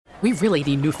We really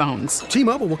need new phones.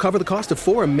 T-Mobile will cover the cost of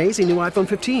 4 amazing new iPhone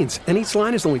 15s, and each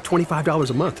line is only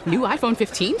 $25 a month. New iPhone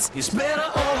 15s? It's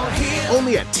better over here.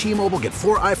 Only at T-Mobile, get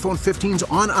 4 iPhone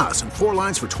 15s on us and 4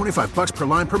 lines for $25 per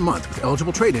line per month with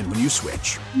eligible trade-in when you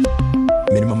switch.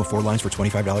 Minimum of 4 lines for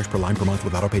 $25 per line per month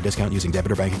with autopay discount using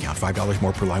debit or bank account. $5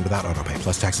 more per line without autopay,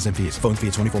 plus taxes and fees. Phone fee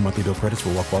at 24 monthly bill credits for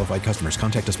well-qualified customers.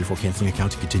 Contact us before canceling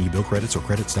account to continue bill credits or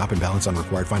credit stop and balance on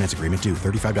required finance agreement due.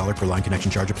 $35 per line connection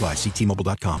charge applies. See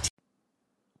T-Mobile.com.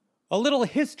 A little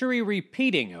history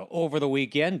repeating over the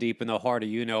weekend, deep in the heart of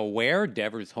you-know-where.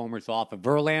 Devers homers off of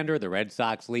Verlander. The Red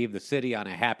Sox leave the city on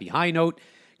a happy high note.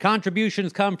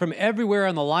 Contributions come from everywhere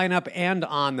on the lineup and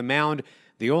on the mound.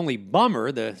 The only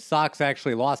bummer, the Sox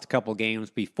actually lost a couple games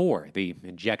before the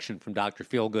injection from Dr.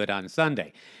 Feelgood on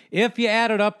Sunday. If you add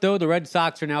it up, though, the Red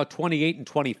Sox are now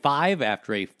 28-25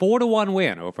 after a 4-1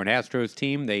 win over an Astros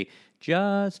team they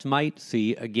just might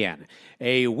see again.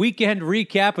 A weekend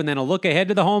recap and then a look ahead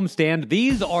to the homestand.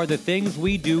 These are the things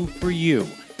we do for you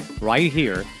right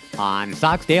here on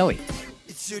Sox Daily.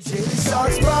 It's your Daily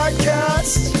Sox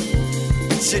podcast.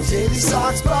 It's your Daily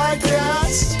Sox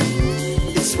podcast.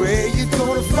 It's where you're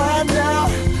gonna find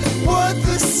out what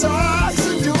the Sox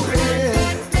are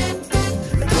doing.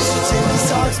 It's your Daily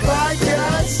Sox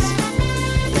podcast.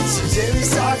 It's your Daily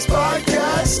Sox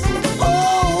podcast.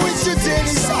 Oh, it's your Daily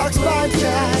Sox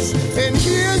podcast. And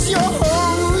here's your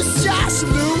host, Josh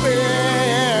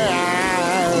Lewin.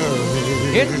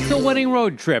 It's a winning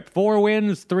road trip. 4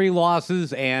 wins, 3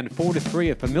 losses, and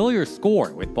 4-3, a familiar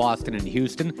score with Boston and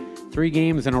Houston. 3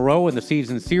 games in a row in the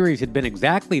season series had been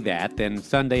exactly that. Then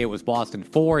Sunday it was Boston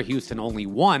 4, Houston only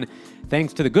 1,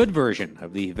 thanks to the good version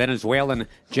of the Venezuelan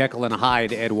Jekyll and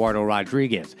Hyde Eduardo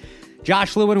Rodriguez.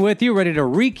 Josh Lewin with you, ready to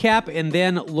recap and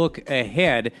then look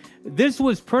ahead. This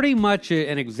was pretty much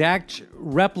an exact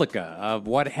replica of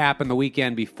what happened the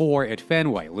weekend before at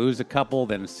Fenway. Lose a couple,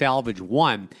 then salvage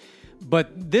 1.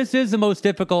 But this is the most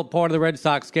difficult part of the Red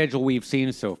Sox schedule we've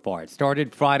seen so far. It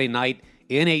started Friday night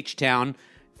in H-Town,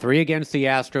 3 against the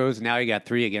Astros. Now you got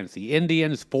 3 against the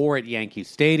Indians, 4 at Yankee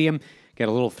Stadium. Get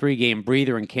a little 3-game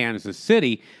breather in Kansas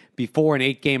City before an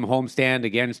 8-game homestand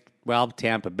against,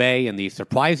 Tampa Bay and the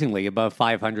surprisingly above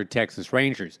 500 Texas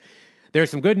Rangers.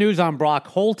 There's some good news on Brock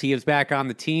Holt. He is back on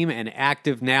the team and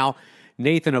active now.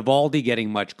 Nathan Eovaldi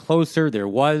getting much closer. There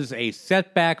was a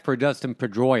setback for Dustin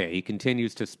Pedroia. He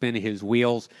continues to spin his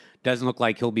wheels. Doesn't look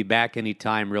like he'll be back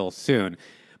anytime real soon.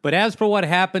 But as for what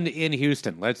happened in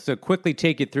Houston, let's quickly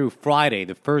take you through Friday,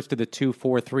 the first of the 2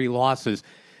 4-3 losses.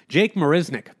 Jake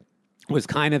Marisnick was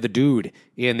kind of the dude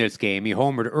in this game. He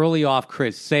homered early off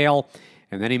Chris Sale,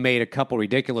 and then he made a couple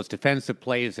ridiculous defensive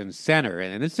plays in center.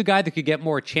 And this is a guy that could get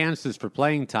more chances for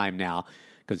playing time now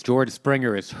because George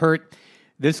Springer is hurt.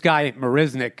 This guy,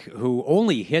 Marisnick, who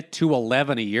only hit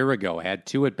 .211 a year ago, had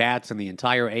 2 at-bats in the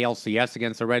entire ALCS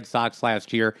against the Red Sox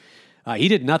last year. He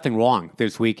did nothing wrong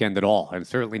this weekend at all, and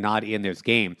certainly not in this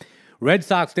game. Red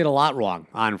Sox did a lot wrong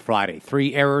on Friday.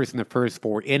 3 errors in the first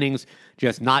 4 innings,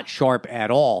 just not sharp at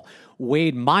all.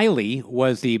 Wade Miley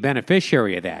was the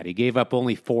beneficiary of that. He gave up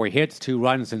only 4 hits, 2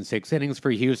 runs in 6 innings for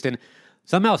Houston.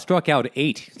 Somehow struck out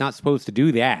 8. He's not supposed to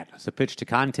do that as a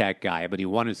pitch-to-contact guy, but he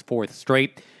won his 4th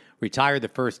straight. Retired the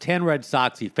first 10 Red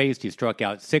Sox he faced. He struck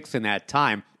out 6 in that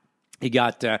time. He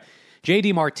got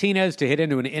J.D. Martinez to hit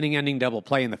into an inning-ending double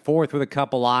play in the 4th with a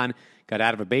couple on. Got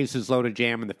out of a bases-loaded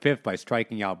jam in the 5th by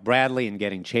striking out Bradley and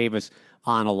getting Chavis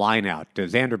on a lineout.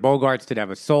 Xander Bogaerts did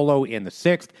have a solo in the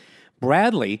 6th.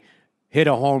 Bradley hit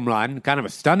a home run, kind of a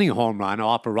stunning home run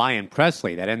off of Ryan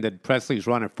Presley. That ended Presley's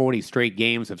run of 40 straight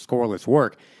games of scoreless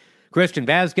work. Christian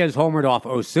Vazquez homered off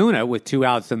Osuna with 2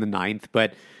 outs in the 9th,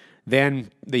 but then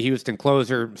the Houston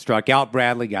closer struck out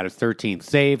Bradley, got his 13th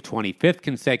save, 25th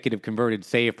consecutive converted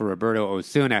save for Roberto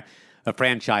Osuna, a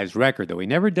franchise record, though he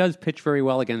never does pitch very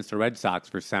well against the Red Sox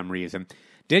for some reason.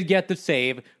 Did get the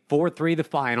save, 4-3 the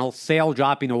final. Sale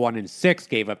dropping to 1-6,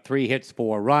 gave up 3 hits,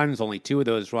 4 runs. Only 2 of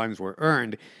those runs were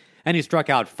earned. And he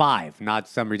struck out 5, not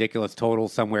some ridiculous total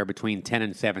somewhere between 10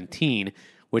 and 17,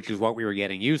 which is what we were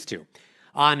getting used to.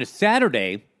 On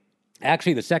Saturday,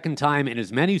 actually the second time in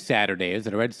as many Saturdays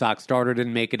that a Red Sox starter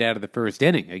didn't make it out of the first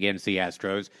inning against the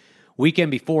Astros.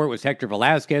 Weekend before, it was Hector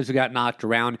Velasquez who got knocked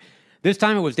around. This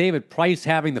time it was David Price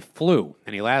having the flu,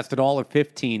 and he lasted all of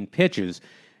 15 pitches.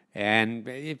 And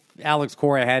if Alex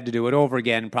Cora had to do it over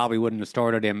again, probably wouldn't have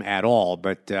started him at all,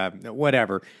 but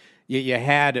whatever. You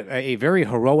had a very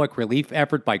heroic relief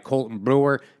effort by Colton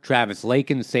Brewer, Travis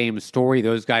Lakin, same story.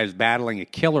 Those guys battling a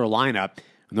killer lineup.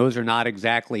 And those are not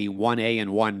exactly 1A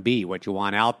and 1B, what you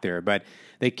want out there. But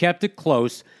they kept it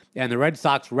close, and the Red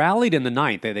Sox rallied in the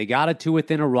 9th. They got it to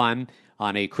within a run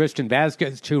on a Christian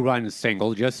Vasquez 2-run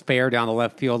single, just fair down the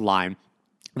left field line.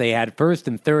 They had first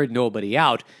and third, nobody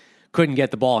out. Couldn't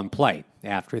get the ball in play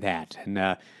after that.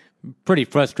 And pretty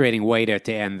frustrating way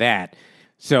to end that.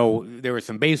 So there were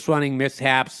some base running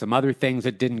mishaps, some other things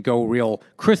that didn't go real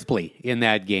crisply in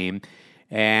that game.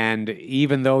 And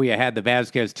even though you had the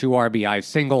Vasquez 2 RBI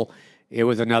single, it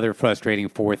was another frustrating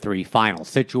 4-3 final.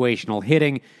 Situational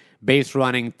hitting, base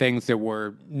running, things that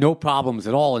were no problems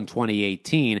at all in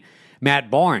 2018.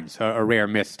 Matt Barnes, a rare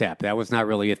misstep. That was not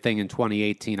really a thing in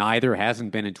 2018 either.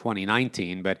 Hasn't been in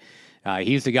 2019, but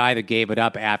he's the guy that gave it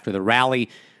up after the rally,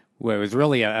 where it was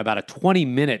really about a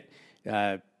 20-minute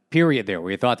period there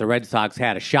where you thought the Red Sox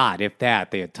had a shot, if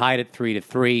that. They had tied it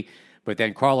 3-3, but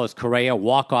then Carlos Correa,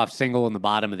 walk-off single in the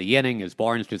bottom of the inning as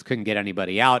Barnes just couldn't get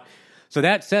anybody out. So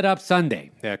that set up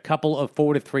Sunday. A couple of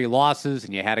 4-3 losses,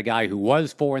 and you had a guy who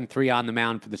was 4-3 on the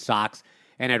mound for the Sox,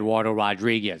 and Eduardo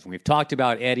Rodriguez. And we've talked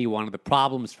about Eddie, one of the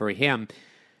problems for him,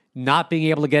 not being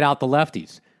able to get out the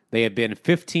lefties. They had been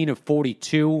 15 of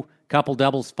 42, couple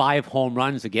doubles, 5 home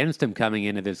runs against him coming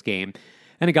into this game.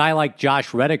 And a guy like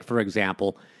Josh Reddick, for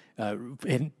example,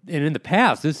 and in the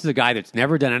past, this is a guy that's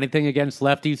never done anything against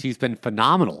lefties. He's been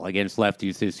phenomenal against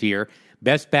lefties this year.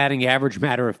 Best batting average,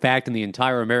 matter of fact, in the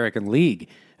entire American League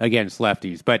against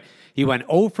lefties. But he went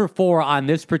 0 for 4 on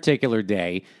this particular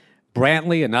day.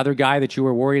 Brantley, another guy that you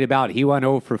were worried about, he went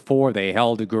 0 for 4. They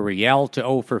held Gurriel to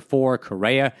 0 for 4.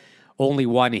 Correa, only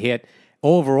 1 hit.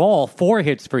 Overall, 4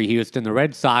 hits for Houston, the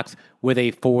Red Sox, with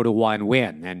a 4-1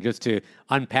 win. And just to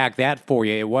unpack that for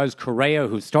you, it was Correa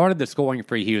who started the scoring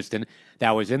for Houston.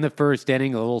 That was in the first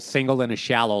inning, a little single in a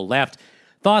shallow left.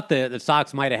 Thought the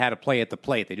Sox might have had a play at the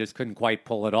plate. They just couldn't quite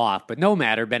pull it off. But no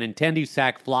matter, Benintendi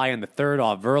sacked fly in the third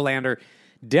off Verlander.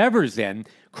 Devers then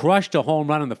crushed a home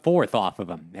run in the fourth off of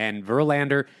him. And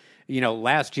Verlander,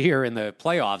 last year in the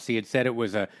playoffs, he had said it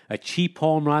was a cheap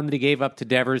home run that he gave up to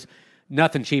Devers.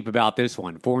 Nothing cheap about this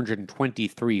one,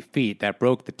 423 feet. That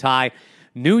broke the tie.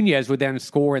 Nunez would then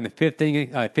score in the fifth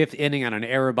inning on an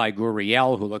error by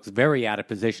Gurriel, who looks very out of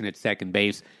position at second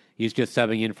base. He's just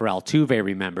subbing in for Altuve,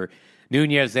 remember.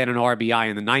 Nunez then an RBI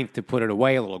in the ninth to put it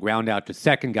away. A little ground out to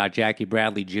second, got Jackie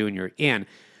Bradley Jr. in.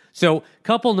 So,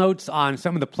 couple notes on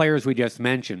some of the players we just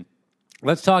mentioned.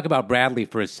 Let's talk about Bradley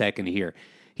for a second here.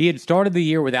 He had started the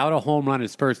year without a home run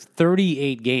his first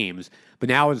 38 games, but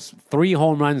now has 3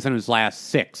 home runs in his last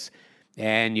 6.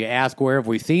 And you ask, where have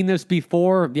we seen this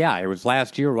before? Yeah, it was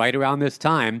last year, right around this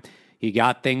time. He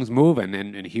got things moving,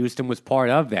 and Houston was part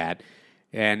of that.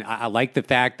 And I like the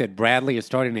fact that Bradley is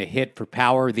starting to hit for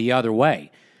power the other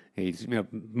way. He's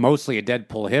mostly a dead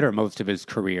pull hitter most of his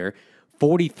career.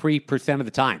 43% of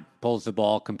the time pulls the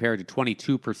ball compared to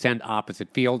 22%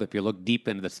 opposite field if you look deep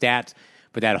into the stats.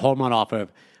 But that home run off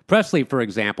of Presley, for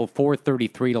example,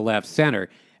 433 to left center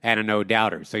and a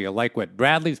no-doubter. So you like what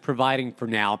Bradley's providing for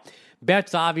now.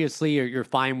 Betts, obviously, you're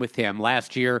fine with him.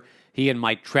 Last year, he and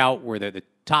Mike Trout were the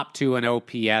top 2 in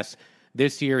OPS.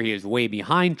 This year, he is way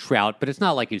behind Trout, but it's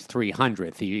not like he's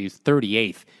 300th. He's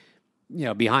 38th,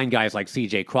 behind guys like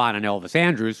C.J. Cron and Elvis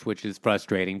Andrus, which is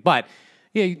frustrating. But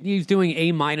yeah, he's doing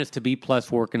A- to B+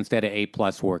 work instead of A+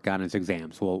 work on his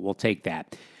exams. We'll take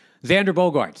that. Xander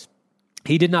Bogaerts.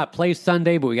 He did not play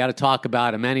Sunday, but we got to talk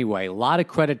about him anyway. A lot of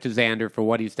credit to Xander for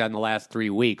what he's done the last 3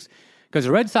 weeks, because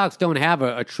the Red Sox don't have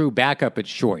a true backup at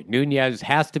short. Nunez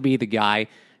has to be the guy.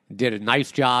 Did a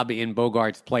nice job in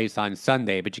Bogaerts' place on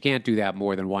Sunday, but you can't do that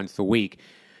more than once a week.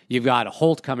 You've got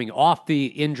Holt coming off the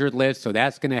injured list, so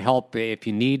that's going to help if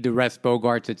you need to rest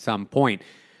Bogaerts at some point.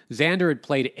 Xander had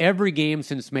played every game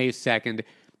since May 2nd,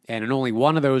 and in only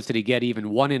one of those did he get even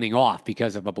 1 inning off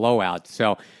because of a blowout.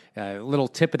 So a little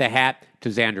tip of the hat to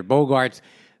Xander Bogaerts.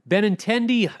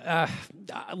 Benintendi,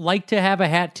 I'd like to have a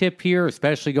hat tip here,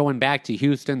 especially going back to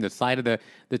Houston, the side of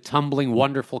the tumbling,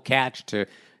 wonderful catch to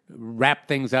wrap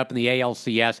things up in the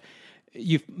ALCS.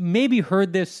 You've maybe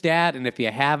heard this stat, and if you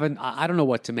haven't, I don't know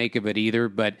what to make of it either,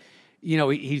 but,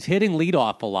 he's hitting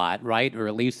leadoff a lot, right? Or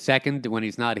at least second when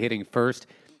he's not hitting first.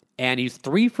 And he's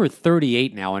 3 for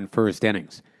 38 now in first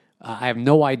innings. I have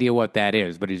no idea what that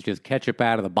is, but he's just ketchup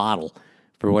out of the bottle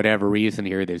for whatever reason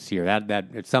here this year.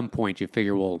 That at some point you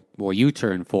figure will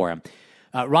U-turn for him.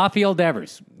 Rafael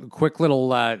Devers, a quick little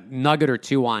nugget or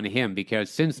two on him,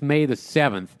 because since May the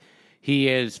 7th, he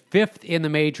is 5th in the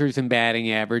majors in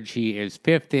batting average. He is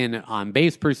 5th in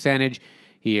on-base percentage.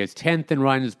 He is 10th in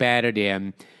runs batted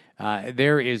in.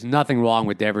 There is nothing wrong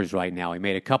with Devers right now. He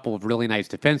made a couple of really nice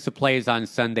defensive plays on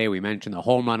Sunday. We mentioned the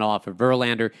home run off of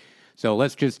Verlander. So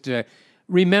let's just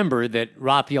remember that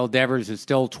Rafael Devers is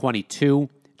still 22.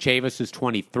 Chavis is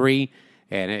 23.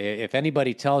 And if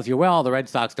anybody tells you, well, the Red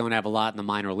Sox don't have a lot in the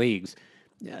minor leagues,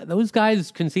 those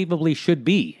guys conceivably should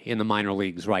be in the minor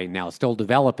leagues right now, still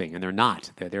developing, and they're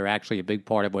not. They're actually a big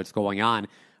part of what's going on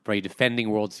for a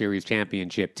defending World Series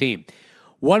championship team.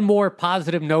 One more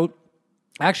positive note.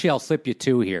 Actually, I'll slip you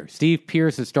two here. Steve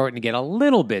Pearce is starting to get a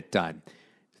little bit done.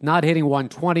 He's not hitting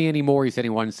 120 anymore. He's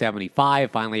hitting 175.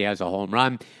 Finally has a home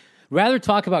run. Rather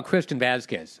talk about Christian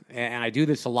Vazquez. And I do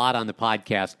this a lot on the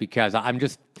podcast because I'm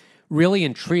just really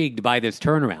intrigued by this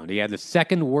turnaround. He had the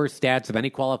second worst stats of any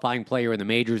qualifying player in the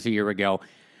majors a year ago.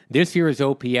 This year his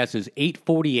OPS is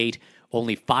 848.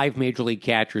 Only 5 major league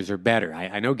catchers are better.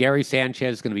 I know Gary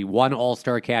Sanchez is going to be one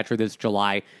all-star catcher this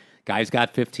July. Guy's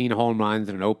got 15 home runs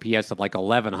and an OPS of like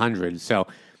 1,100. So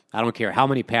I don't care how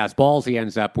many pass balls he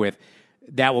ends up with.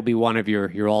 That will be one of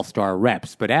your all-star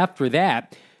reps. But after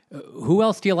that, who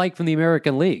else do you like from the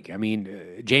American League? I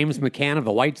mean, James McCann of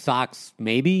the White Sox,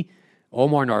 maybe.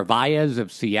 Omar Narvaez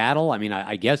of Seattle. I mean,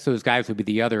 I guess those guys would be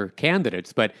the other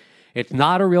candidates. But it's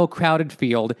not a real crowded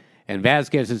field. And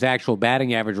Vazquez's actual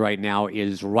batting average right now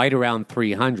is right around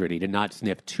 300. He did not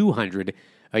sniff 200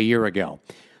 a year ago.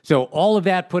 So all of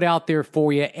that put out there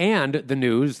for you, and the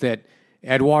news that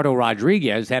Eduardo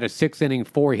Rodriguez had a 6-inning,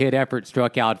 4-hit effort,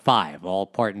 struck out 5, all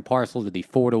part and parcel to the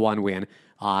 4-1 win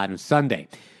on Sunday.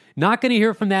 Not going to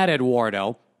hear from that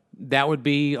Eduardo. That would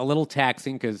be a little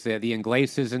taxing because the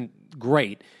Inglés isn't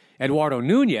great. Eduardo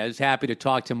Nunez, happy to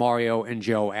talk to Mario and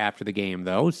Joe after the game,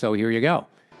 though, so here you go.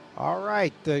 All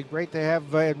right. Great to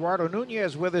have Eduardo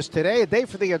Nunez with us today. A day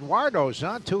for the Eduardos,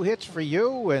 huh? 2 hits for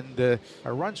you and a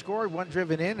run scored, 1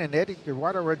 driven in, and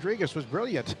Eduardo Rodriguez was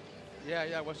brilliant. Yeah,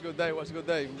 it was a good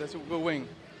day. That's a good win.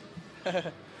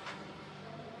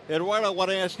 Eduardo, I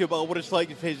want to ask you about what it's like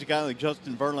to face a guy like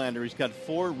Justin Verlander. He's got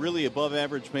 4 really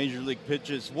above-average major league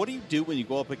pitches. What do you do when you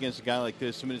go up against a guy like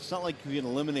this? I mean, it's not like you can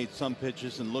eliminate some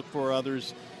pitches and look for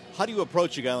others. How do you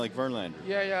approach a guy like Verlander?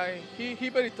 Yeah. He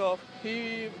very tough.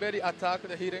 He very attack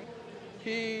the hitting.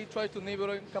 He tried to nibble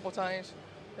a couple times.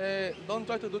 Don't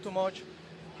try to do too much.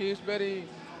 He's very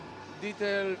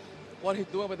detailed what he's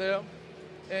doing over there,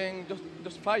 and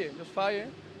just fire.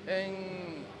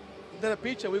 And the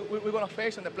pitcher we're gonna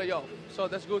face in the playoff. So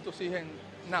that's good to see him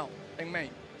now in May.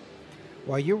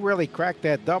 Well, you really cracked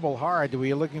that double hard. Were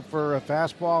you looking for a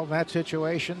fastball in that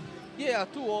situation? Yeah,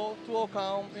 2-0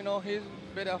 count. You know, he's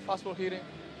very fastball hitting,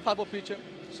 fastball pitcher.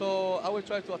 So I will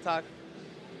try to attack.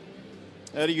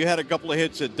 Eddie, you had a couple of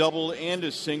hits, a double and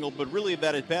a single, but really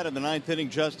that at bat in the 9th inning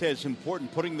just as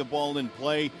important, putting the ball in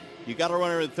play. You got a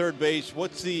runner at third base.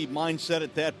 What's the mindset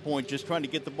at that point? Just trying to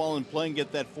get the ball in play and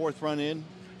get that 4th run in?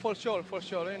 For sure.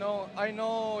 You know, I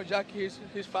know Jackie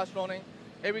he's fast running.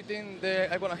 Everything there,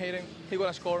 I'm gonna hit him. He's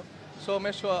gonna score. So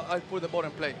make sure I put the ball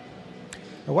in play.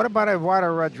 And what about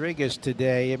Eduardo Rodriguez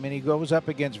today? I mean, he goes up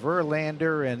against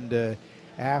Verlander, and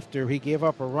after he gave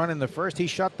up a run in the first, he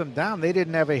shut them down. They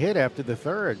didn't have a hit after the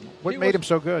third. What made him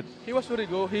so good? He was very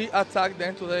good. He attacked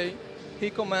them today. He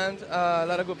commanded a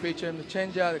lot of good pitches, the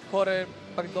changeup, the cutter,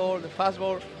 backdoor, the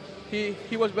fastball.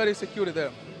 He was very secure there.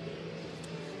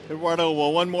 Eduardo,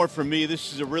 well, one more from me.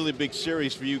 This is a really big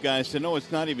series for you guys. I know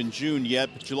it's not even June yet,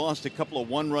 but you lost a couple of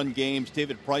one-run games.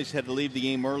 David Price had to leave the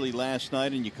game early last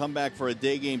night, and you come back for a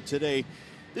day game today.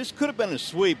 This could have been a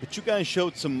sweep, but you guys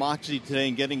showed some moxie today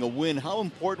in getting a win. How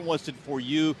important was it for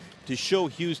you to show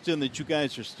Houston that you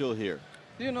guys are still here?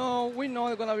 You know, we know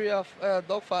it's going to be a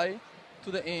dogfight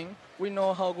to the end. We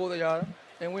know how good they are,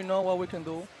 and we know what we can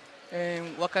do,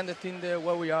 and what kind of team they're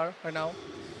where we are right now.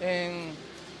 And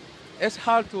it's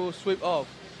hard to sweep off,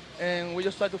 and we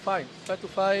just try to fight,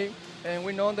 and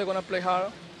we know they're going to play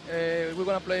hard. We're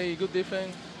going to play good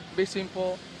defense, be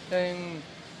simple, and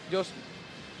just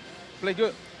play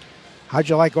good. How'd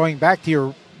you like going back to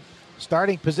your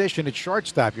starting position at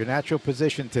shortstop, your natural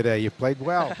position today? You played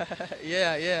well.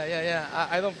 Yeah.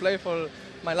 I don't play for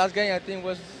my last game, I think,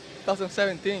 was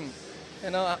 2017. You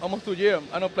know, almost 2 years.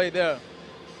 I don't play there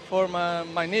for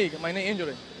my knee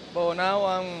injury. But now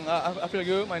I feel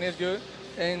good, my knee is good,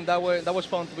 and that was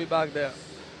fun to be back there.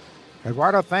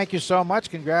 Eduardo, thank you so much.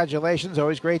 Congratulations.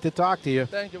 Always great to talk to you.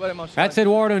 Thank you very much. That's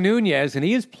Eduardo Nunez, and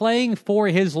he is playing for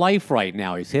his life right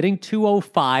now. He's hitting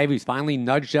 205. He's finally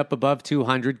nudged up above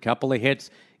 200, couple of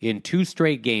hits in 2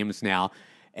 straight games now.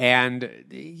 And,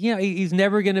 you know, he's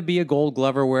never going to be a Gold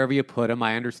Glover wherever you put him.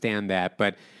 I understand that.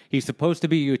 But he's supposed to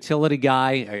be a utility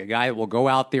guy, a guy that will go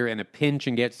out there in a pinch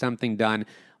and get something done.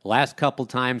 Last couple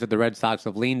times that the Red Sox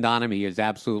have leaned on him, he has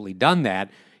absolutely done that.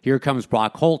 Here comes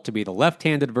Brock Holt to be the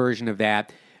left-handed version of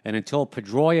that. And until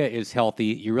Pedroia is healthy,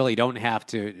 you really don't have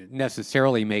to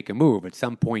necessarily make a move. At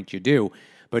some point you do.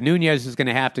 But Nunez is going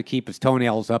to have to keep his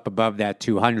toenails up above that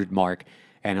 200 mark.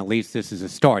 And at least this is a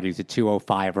start. He's at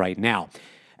 205 right now.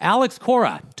 Alex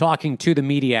Cora talking to the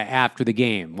media after the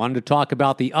game. Wanted to talk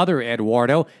about the other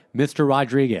Eduardo, Mr.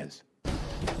 Rodriguez.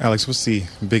 Alex, what's the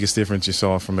biggest difference you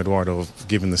saw from Eduardo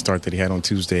given the start that he had on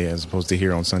Tuesday as opposed to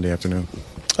here on Sunday afternoon?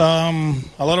 A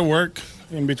lot of work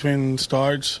in between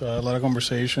starts, a lot of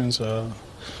conversations. He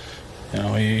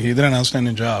did an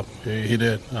outstanding job. He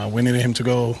did. We needed him to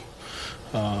go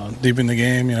deep in the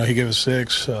game. He gave us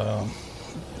 6.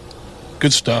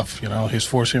 Good stuff. His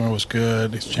four-seamer was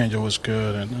good. His changeup was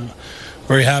good. And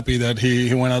very happy that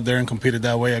he went out there and competed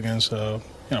that way against,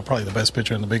 probably the best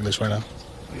pitcher in the big leagues right now.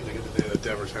 What do you think of the day that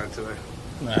Devers had today?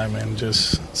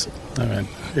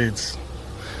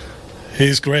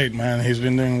 He's great, man. He's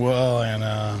been doing well, and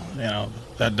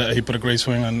that he put a great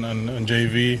swing on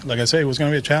JV. Like I say, it was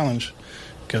going to be a challenge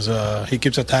because he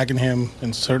keeps attacking him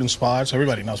in certain spots.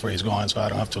 Everybody knows where he's going, so I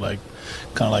don't have to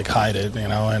kind of hide it,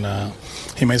 And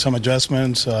he made some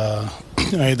adjustments. He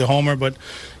hit the homer, but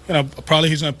probably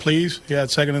he's not pleased. He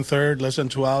had second and third, less than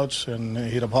 2 outs, and he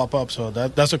hit a pop-up. So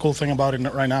that's the cool thing about it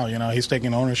right now. He's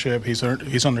taking ownership. He's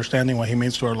understanding what he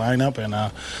means to our lineup, and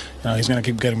he's going to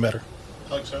keep getting better.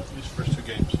 Alex, after these first 2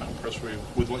 games, how impressed were you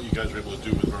with what you guys were able to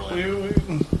do with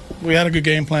Verlander? We had a good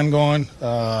game plan going.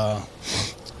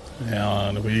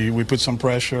 We put some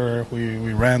pressure.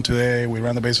 We ran today. We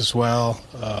ran the bases well.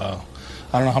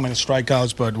 I don't know how many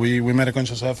strikeouts, but we made a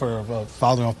conscious effort of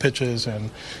fouling off pitches and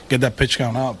get that pitch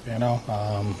count up.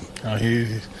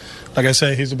 He, like I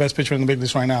say, he's the best pitcher in the big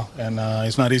leagues right now, and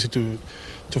it's not easy to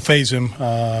face him.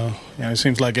 It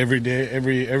seems like every day,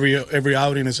 every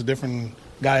outing is a different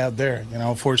guy out there.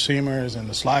 4-seamers and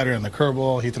the slider and the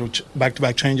curveball. He threw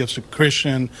back-to-back changeups to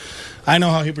Christian. I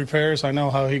know how he prepares. I know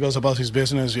how he goes about his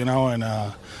business. And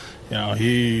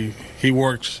he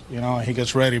works. He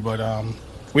gets ready. But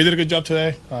we did a good job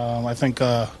today. I think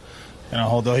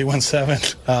although he went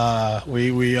 7th,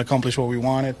 we accomplished what we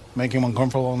wanted, make him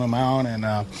uncomfortable on the mound, and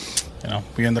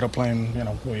we ended up playing.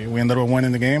 We ended up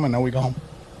winning the game, and now we go home.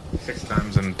 6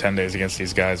 times in 10 days against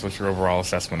these guys. What's your overall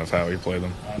assessment of how you play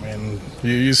them?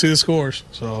 You see the scores.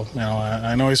 So,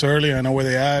 I know it's early. I know where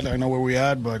they at. I know where we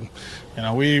at. But,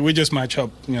 we just match up.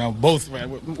 Both.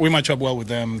 We match up well with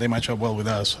them. They match up well with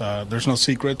us. There's no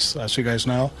secrets, as you guys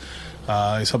know.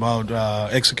 It's about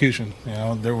execution.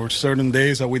 There were certain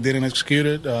days that we didn't execute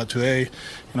it. Today,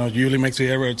 Yuli makes the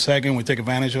error at second. We take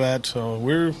advantage of that. So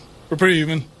we're pretty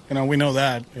even. We know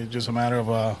that. It's just a matter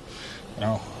of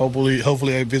hopefully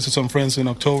I visit some friends in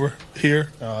October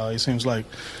here. It seems like,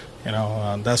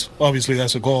 that's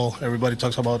a goal. Everybody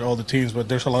talks about all the teams, but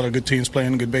there's a lot of good teams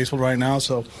playing good baseball right now.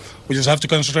 So we just have to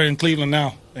concentrate in Cleveland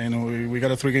now. And we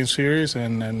got a 3-game series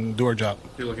and do our job.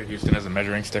 Do you look at Houston as a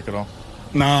measuring stick at all?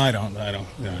 No, I don't. No.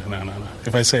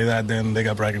 If I say that, then they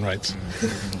got bragging rights.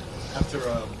 After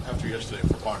yesterday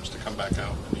for Barnes to come back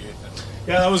out in the 8th.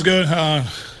 Yeah, that was good.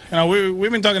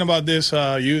 We've been talking about this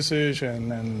usage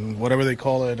and whatever they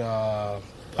call it. I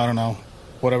don't know,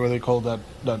 whatever they call that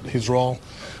his role.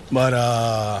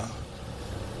 But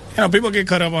people get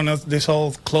caught up on this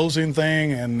whole closing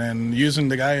thing and using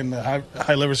the guy in the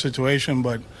high leverage situation.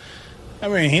 But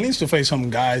he needs to face some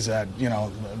guys that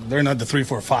they're not the 3,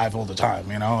 4, 5 all the time.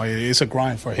 It's a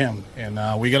grind for him, and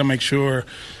we got to make sure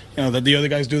that the other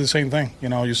guys do the same thing.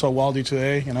 You saw Waldy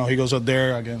today. He goes out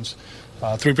there against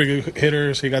 3 pretty good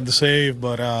hitters. He got the save,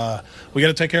 but we got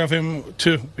to take care of him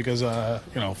too because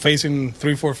facing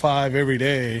 3, 4, 5 every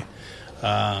day,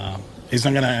 it's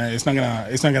not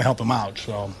gonna help him out.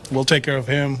 So we'll take care of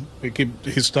him. We keep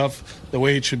his stuff the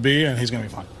way it should be, and he's gonna be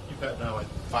fine. You've got now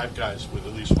 5 guys with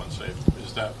at least 1 save.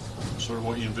 Is that sort of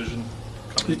what you envision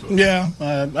coming into it? Yeah,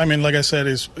 like I said,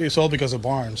 it's all because of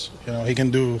Barnes. He can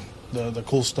do the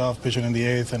cool stuff, pitching in the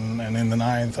 8th and in the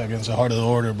 9th against the heart of the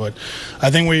order. But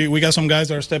I think we got some guys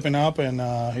that are stepping up, and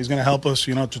he's going to help us,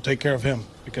 to take care of him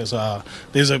because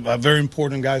these are very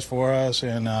important guys for us.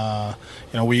 And,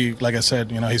 like I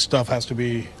said, his stuff has to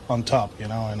be on top,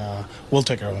 and we'll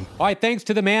take care of him. All right, thanks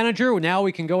to the manager. Now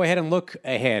we can go ahead and look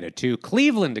ahead to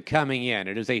Cleveland coming in.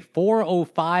 It is a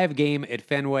 4:05 game at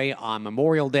Fenway on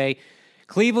Memorial Day.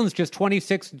 Cleveland's just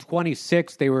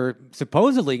 26-26. They were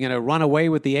supposedly going to run away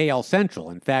with the AL Central.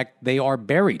 In fact, they are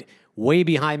buried way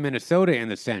behind Minnesota in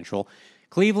the Central.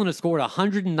 Cleveland has scored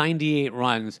 198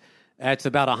 runs. That's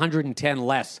about 110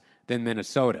 less than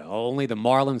Minnesota. Only the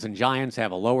Marlins and Giants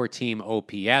have a lower team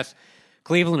OPS.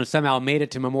 Cleveland has somehow made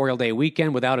it to Memorial Day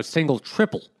weekend without a single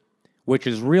triple, which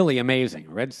is really amazing.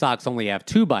 Red Sox only have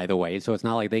 2, by the way, so it's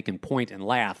not like they can point and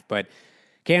laugh, but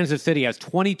Kansas City has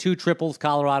 22 triples.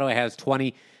 Colorado has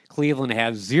 20. Cleveland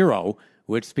has 0,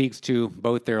 which speaks to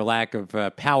both their lack of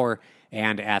power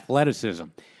and athleticism.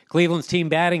 Cleveland's team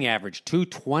batting average,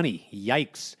 220.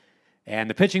 Yikes. And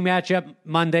the pitching matchup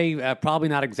Monday, probably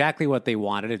not exactly what they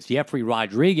wanted. It's Jeffrey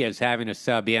Rodriguez having a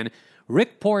sub in.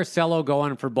 Rick Porcello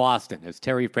going for Boston as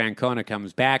Terry Francona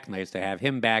comes back. Nice to have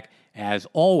him back, as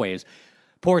always.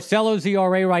 Porcello's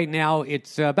ERA right now,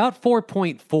 it's about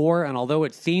 4.4, and although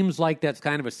it seems like that's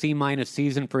kind of a C-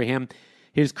 season for him,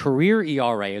 his career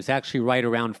ERA is actually right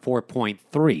around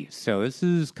 4.3. So this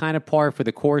is kind of par for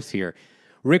the course here.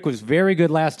 Rick was very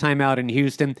good last time out in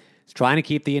Houston. He's trying to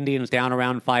keep the Indians down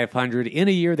around 500. In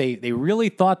a year, they really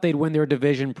thought they'd win their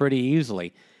division pretty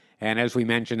easily. And as we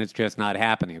mentioned, it's just not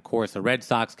happening. Of course, the Red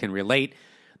Sox can relate.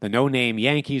 The no-name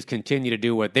Yankees continue to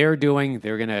do what they're doing.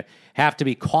 They're going to have to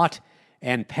be caught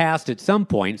and passed at some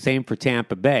point. Same for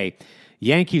Tampa Bay.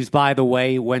 Yankees, by the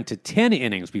way, went to 10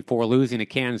 innings before losing to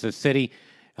Kansas City,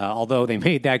 although they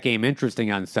made that game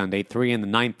interesting on Sunday. 3 in the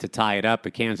ninth to tie it up.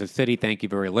 But Kansas City, thank you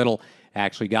very little,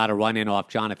 actually got a run in off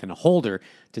Jonathan Holder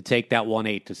to take that one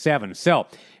 8-7. So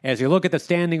as you look at the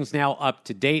standings now up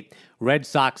to date, Red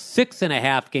Sox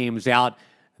 6.5 games out.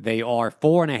 They are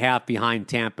 4.5 behind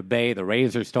Tampa Bay. The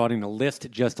Rays are starting to list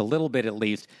just a little bit at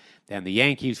least. And the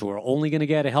Yankees, who are only going to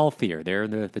get healthier, they're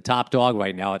the top dog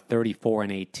right now at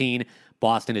 34-18.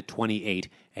 Boston at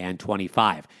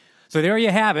 28-25. So there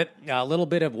you have it. A little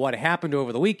bit of what happened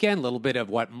over the weekend, a little bit of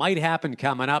what might happen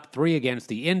coming up. 3 against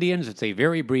the Indians. It's a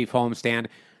very brief homestand.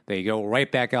 They go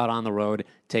right back out on the road,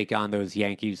 take on those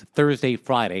Yankees Thursday,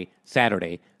 Friday,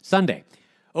 Saturday, Sunday.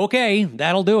 Okay,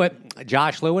 that'll do it.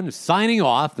 Josh Lewin signing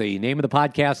off. The name of the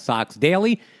podcast, Sox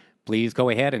Daily. Please go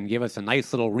ahead and give us a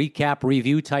nice little recap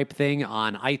review type thing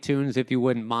on iTunes if you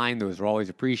wouldn't mind. Those are always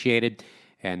appreciated.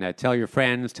 And tell your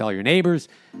friends, tell your neighbors,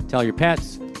 tell your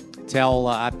pets,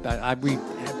 we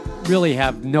really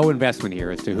have no investment here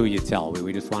as to who you tell.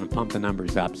 We just want to pump the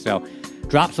numbers up. So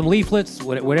drop some leaflets,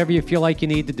 whatever you feel like you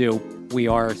need to do. We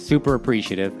are super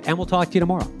appreciative. And we'll talk to you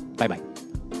tomorrow. Bye-bye.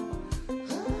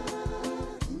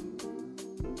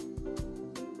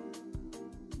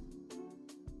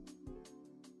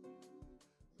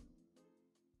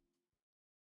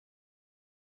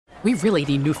 We really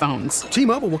need new phones.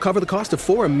 T-Mobile will cover the cost of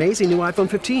 4 amazing new iPhone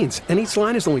 15s, and each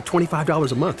line is only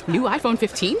 $25 a month. New iPhone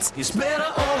 15s? It's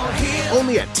better over here.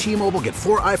 Only at T-Mobile, get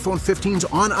 4 iPhone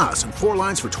 15s on us and 4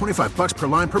 lines for $25 per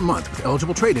line per month with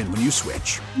eligible trade-in when you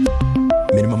switch.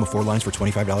 Minimum of 4 lines for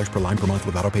 $25 per line per month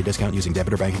with autopay discount using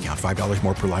debit or bank account. $5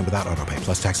 more per line without autopay,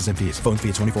 plus taxes and fees. Phone fee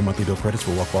at 24 monthly bill credits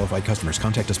for well-qualified customers.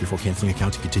 Contact us before canceling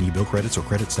account to continue bill credits or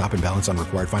credit stop and balance on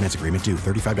required finance agreement due.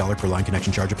 $35 per line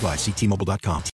connection charge applies. See T-Mobile.com.